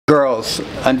Girls,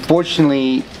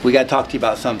 unfortunately, we got to talk to you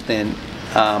about something.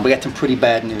 We got some pretty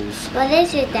bad news. What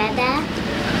is it, Dada?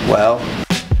 Well, I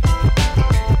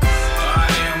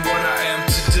am what I am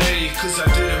today, 'cause I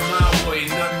did it my way.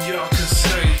 Nothing y'all can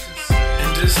say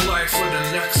in this life or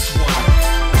the next one.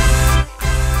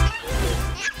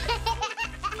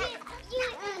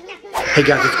 hey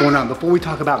guys, what's going on? Before we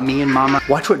talk about me and Mama,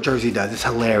 watch what Jersey does. It's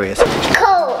hilarious.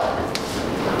 Cold.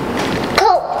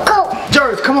 Cold, cold.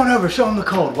 Jersey, come on over. Show him the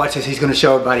cold. Watch this. He's going to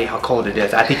show everybody how cold it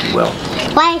is. I think he will.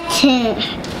 Watch it.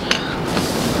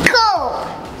 Cold.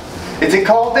 Is it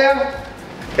cold there?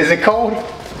 Is it cold?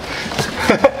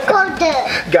 Cold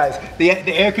there. Guys, the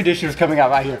air conditioner is coming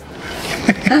out right here.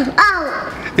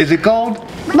 Oh. Is it cold?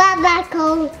 Bye-bye,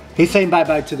 cold. He's saying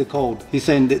bye-bye to the cold. He's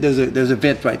saying that there's a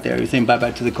vent right there. He's saying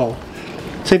bye-bye to the cold.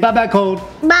 Say bye-bye, cold.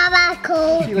 Bye-bye,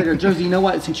 cold. See you later. Jersey, you know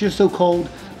what? Since you're so cold,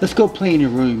 let's go play in your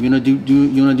room. You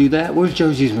wanna do that? Where's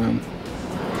Josie's room?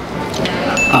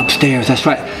 Upstairs, that's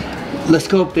right. Let's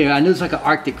go up there. I know it's like an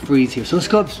Arctic freeze here. So let's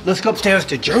go upstairs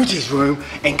to Josie's room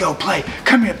and go play.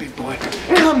 Come here, big boy.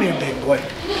 Come here, big boy.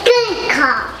 Green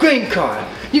car. Green card.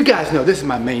 You guys know this is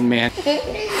my main man. I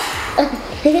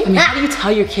mean, how do you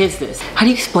tell your kids this? How do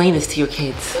you explain this to your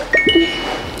kids?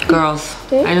 Girls,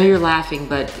 I know you're laughing,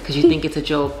 but because you think it's a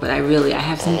joke, but I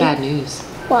have some bad news.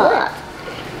 What?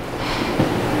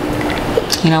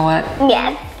 You know what?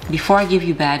 Yes. Before I give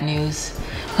you bad news,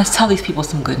 let's tell these people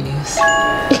some good news.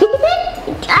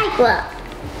 Like what?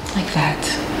 Like that.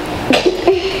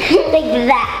 Like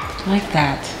that. Like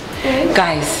that.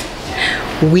 Guys,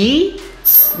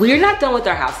 we're not done with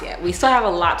our house yet. We still have a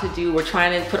lot to do. We're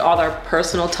trying to put all our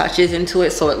personal touches into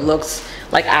it so it looks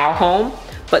like our home.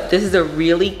 But this is a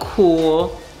really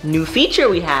cool new feature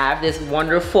we have, this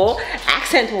wonderful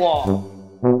accent wall.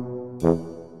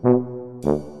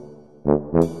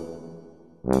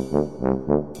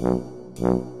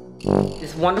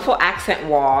 This wonderful accent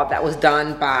wall that was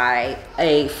done by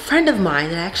a friend of mine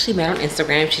that I actually met on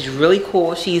Instagram. She's really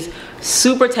cool. She's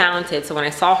super talented. So when I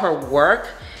saw her work,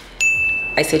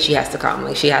 I said she has to come.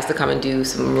 Like, she has to come and do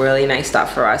some really nice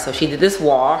stuff for us. So she did this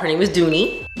wall. Her name is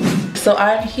Dooney. So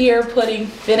I'm here putting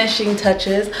finishing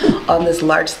touches on this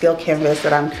large scale canvas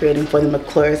that I'm creating for the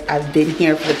McClures. I've been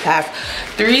here for the past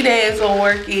 3 days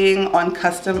working on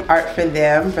custom art for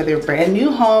them for their brand new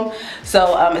home.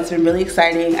 So it's been really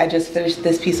exciting. I just finished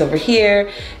this piece over here.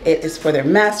 It is for their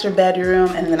master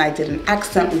bedroom, and then I did an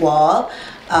accent wall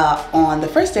on the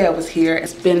first day I was here.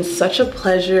 It's been such a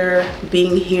pleasure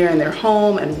being here in their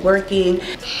home and working.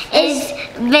 It's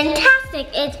fantastic.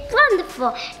 It's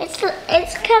wonderful. It's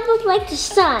kind of like the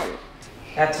sun.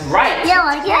 That's right. Yeah,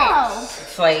 like this.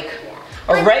 It's like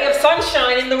a ray of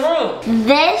sunshine in the room.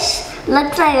 This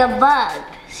looks like a bug.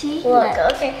 See? Look.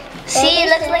 Okay. See, it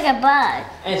looks like a bug.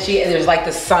 And there's like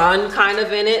the sun kind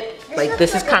of in it. Like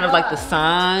this is kind of like the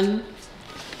sun.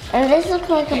 And this looks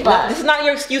like a bug. This is not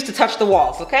your excuse to touch the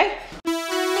walls, okay?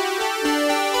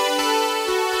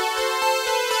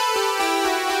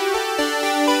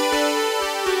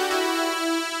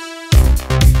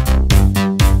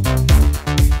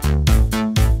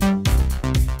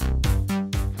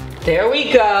 There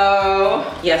we go.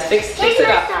 Yes, fix it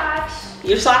up. Socks.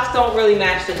 Your socks don't really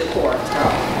match the decor.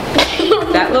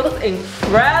 That looks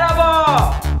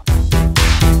incredible.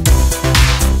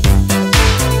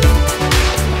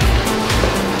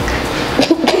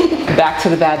 Back to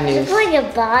the bad news. It's like a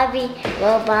Barbie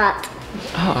robot.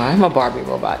 Oh, I'm a Barbie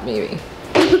robot, maybe.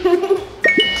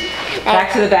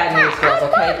 Back to the bad news, girls.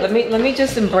 Okay, let me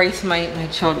just embrace my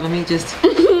children. Let me just.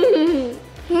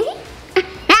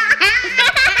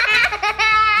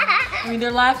 I mean,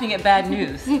 they're laughing at bad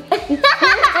news.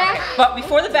 But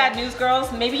before the bad news,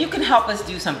 girls, maybe you can help us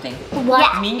do something.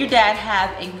 What? Me and your dad have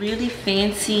a really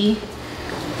fancy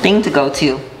thing to go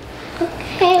to.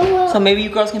 Okay, well. So maybe you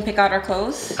girls can pick out our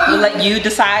clothes. We'll let you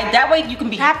decide. That way you can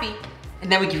be happy. And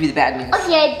then we give you the bad news.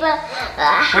 Okay, but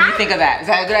What do you think of that? Is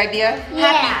that a good idea?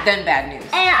 Yeah. Happy, then bad news.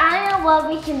 And I know what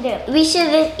we can do. We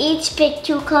should each pick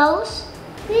 2 clothes,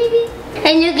 maybe.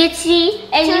 And you can see,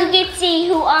 who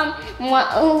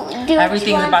do.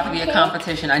 Everything's about to be a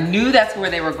competition. I knew that's where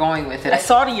they were going with it. I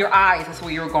saw it in your eyes. That's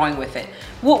where you were going with it.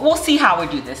 We'll see how we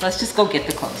do this. Let's just go get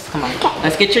the clothes. Come on. Okay.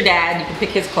 Let's get your dad. You can pick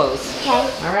his clothes. Okay.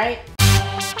 All right.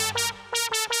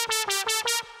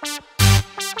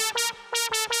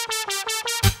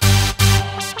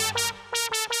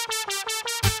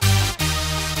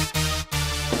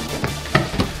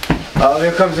 Oh,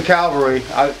 here comes the cavalry.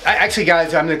 Actually,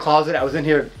 guys, I'm in the closet. I was in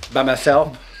here by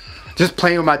myself, just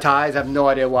playing with my ties. I have no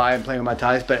idea why I'm playing with my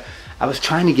ties, but I was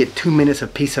trying to get 2 minutes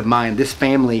of peace of mind. This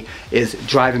family is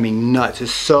driving me nuts.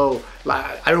 It's so, like,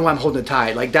 I don't know why I'm holding it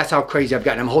tight. Like, that's how crazy I've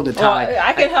gotten. I'm holding it tight.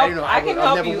 I can help.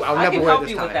 I'll never wear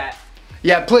this you tie. with that.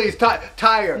 Yeah, please, tie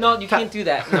her. No, you can't do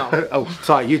that. No. Oh,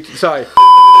 sorry. Sorry.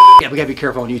 Yeah, we gotta be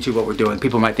careful on YouTube what we're doing.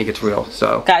 People might think it's real.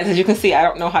 So, guys, as you can see, I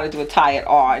don't know how to do a tie at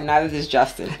all, and neither does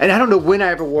Justin. And I don't know when I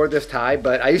ever wore this tie,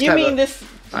 but I used to have this?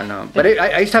 I know, but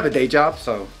I used to have a day job,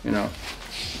 so you know.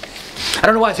 I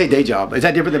don't know why I say day job. Is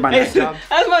that different than my night job?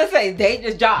 I was going to say, day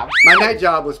is job. My night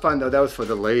job was fun though. That was for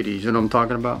the ladies. You know what I'm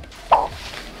talking about?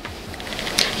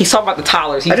 He's talking about the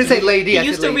toddlers. I didn't say lady. He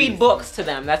used to read books to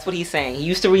them. That's what he's saying. He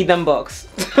used to read them books.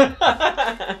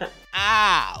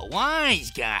 Ah, wise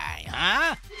guy,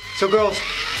 huh? So girls,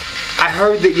 I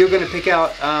heard that you're gonna pick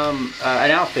out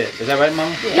an outfit. Is that right,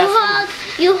 Mama?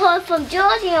 You heard from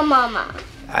Georgie or Mama?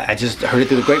 I just heard it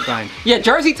through the grapevine. Yeah,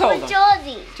 Jersey told them.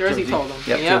 Jersey Jersey told them.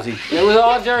 Yep, Jersey. It was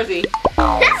all Jersey.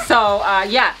 So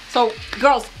yeah. So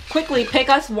girls, quickly pick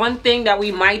us one thing that we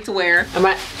might wear. Am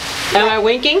I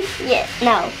winking? Yeah.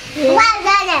 No.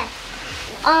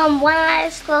 One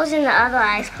eye's closed and the other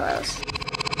eye's closed.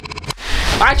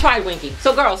 I tried winking.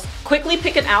 So girls, quickly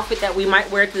pick an outfit that we might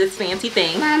wear to this fancy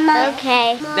thing. Mama.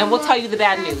 Okay. Then we'll tell you the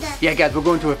bad news. Yeah, guys, we're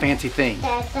going to a fancy thing.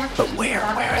 But where?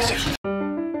 Where is it?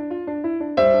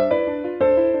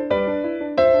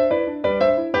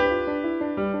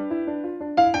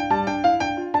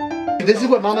 This is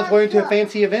what Mama's wearing to a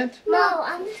fancy event? No,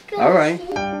 I'm just gonna. All right.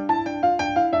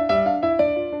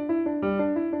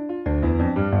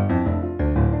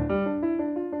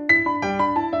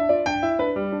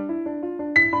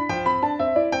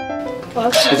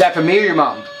 Is that for me or your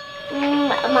mom?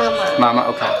 Mama. Mama,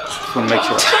 okay. Just want to make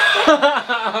sure.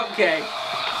 Okay.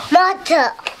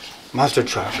 Monster. Monster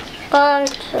truck.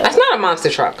 Monster. That's not a monster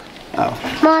truck. Oh.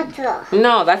 Monster.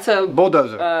 No, that's a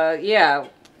Bulldozer. yeah,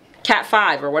 Cat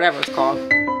 5 or whatever it's called.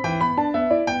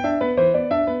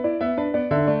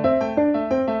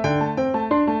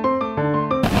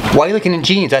 Why are you looking in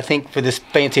jeans? I think for this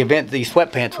fancy event, these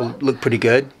sweatpants will look pretty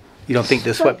good. You don't think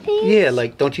the Yeah,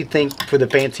 like, don't you think for the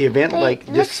fancy event, like,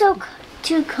 Looks just... so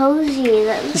too cozy.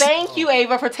 Thank you,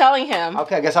 Ava, for telling him.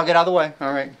 Okay, I guess I'll get out of the way.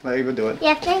 All right, let Ava do it.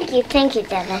 Yeah, thank you,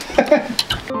 Devin.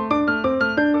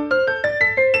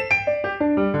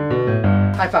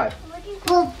 High five.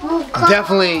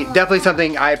 Definitely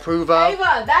something I approve of.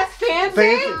 Ava, that's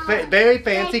fancy. Very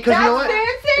fancy, because you know what?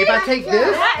 Fancy. If I take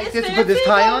this, That is just to put this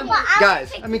tie on, Well, I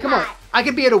guys, would I mean, pick come on. that. I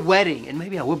could be at a wedding, and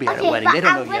maybe I will be at a wedding. They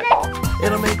don't know yet.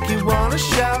 It'll make you wanna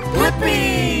shout with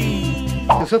me.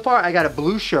 So far, I got a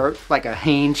blue shirt, like a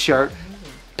Hanes shirt,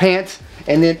 pants,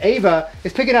 and then Ava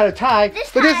is picking out a tie,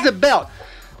 but this is a belt.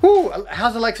 Woo,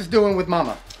 how's Alexis doing with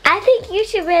Mama? I think you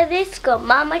should wear this skirt.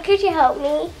 Mama, could you help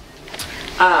me?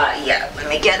 Yeah, let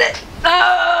me get it.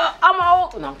 I'm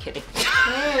old. No, I'm kidding.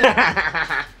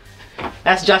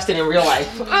 That's Justin in real life.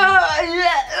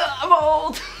 Yeah, I'm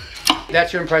old.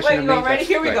 That's your impression of me. Ready?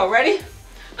 Here we go. Ready?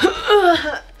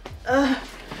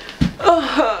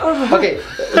 Okay,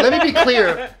 let me be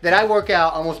clear that I work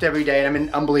out almost every day and I'm in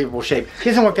unbelievable shape. He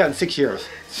hasn't worked out in 6 years.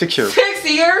 6 years. 6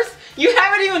 years? You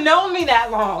haven't even known me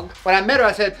that long. When I met her,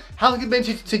 I said, how long has it been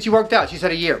since you worked out? She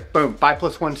said a year. Boom. 5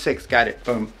 + 1 = 6. Got it.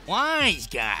 Boom. Wise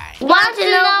guy. Want to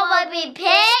know what we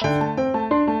picked?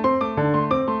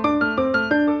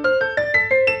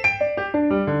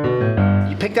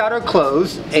 You picked out our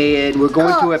clothes and we're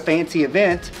going to a fancy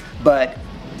event, but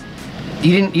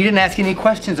you didn't ask any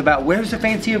questions about where's the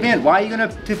fancy event? Why are you going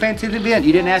to the fancy event?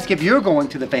 You didn't ask if you're going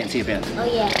to the fancy event. Oh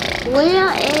yeah.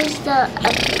 Where is the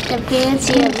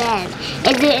fancy event?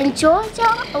 Is it in Georgia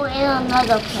or in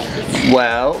another place?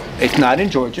 Well, it's not in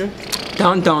Georgia.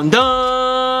 Dun dun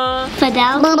dun.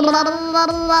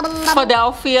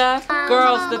 Philadelphia.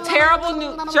 Girls, the terrible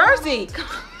New Jersey.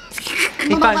 Are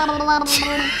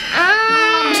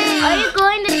you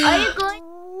going?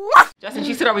 Justin,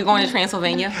 she said, are we going to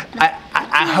Transylvania?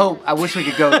 I hope. I wish we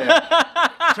could go there.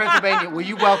 Transylvania, will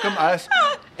you welcome us?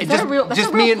 That's a real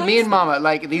me and Mama.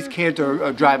 Like, these kids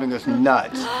are driving us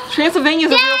nuts.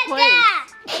 Transylvania's a real place.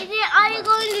 Are you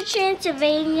going to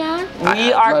Transylvania?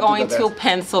 We are going to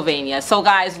Pennsylvania. So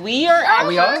guys, we are.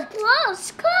 We are?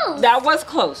 Close. That was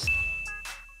close.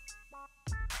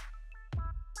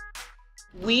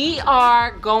 We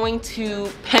are going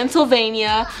to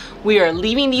Pennsylvania. We are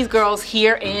leaving these girls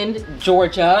here in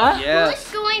Georgia.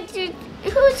 Yes.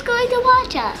 Who's going to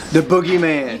watch us? The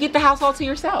boogeyman. You get the house all to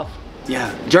yourself.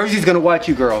 Yeah. Jersey's gonna watch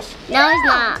you girls. No, he's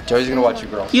not. Jersey's gonna watch you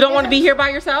girls. You don't want to be here by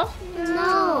yourself?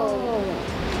 No.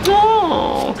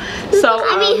 Oh, So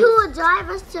I mean, who will drive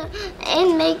us to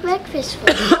and make breakfast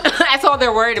for us? that's all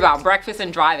they're worried about, breakfast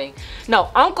and driving. No,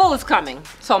 uncle is coming.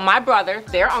 So my brother,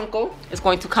 their uncle, is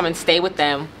going to come and stay with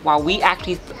them while we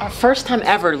actually, our first time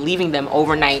ever leaving them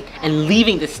overnight and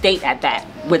leaving the state at that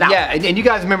without. Yeah, and you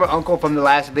guys remember Uncle from the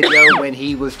last video when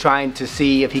he was trying to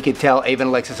see if he could tell Ava and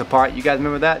Alexis apart? You guys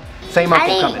remember that? Same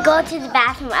Uncle I coming. need to go to the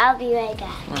bathroom. I'll be right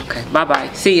back. Okay,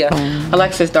 bye-bye. See ya.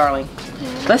 Alexis, darling,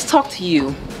 let's talk to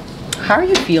you. How are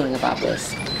you feeling about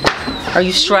this? Are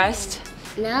you stressed?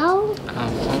 No.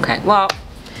 Oh, okay. Well,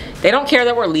 they don't care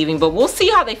that we're leaving, but we'll see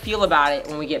how they feel about it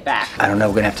when we get back. I don't know,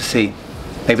 we're gonna have to see.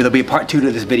 Maybe there'll be a part 2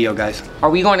 to this video, guys. Are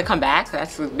we going to come back?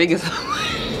 That's the biggest.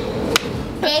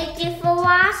 Thank you for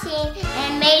watching,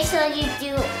 and make sure you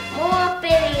do more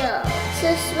videos.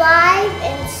 Subscribe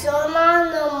and turn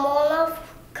on the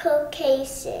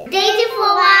notification. Thank you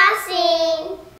for watching.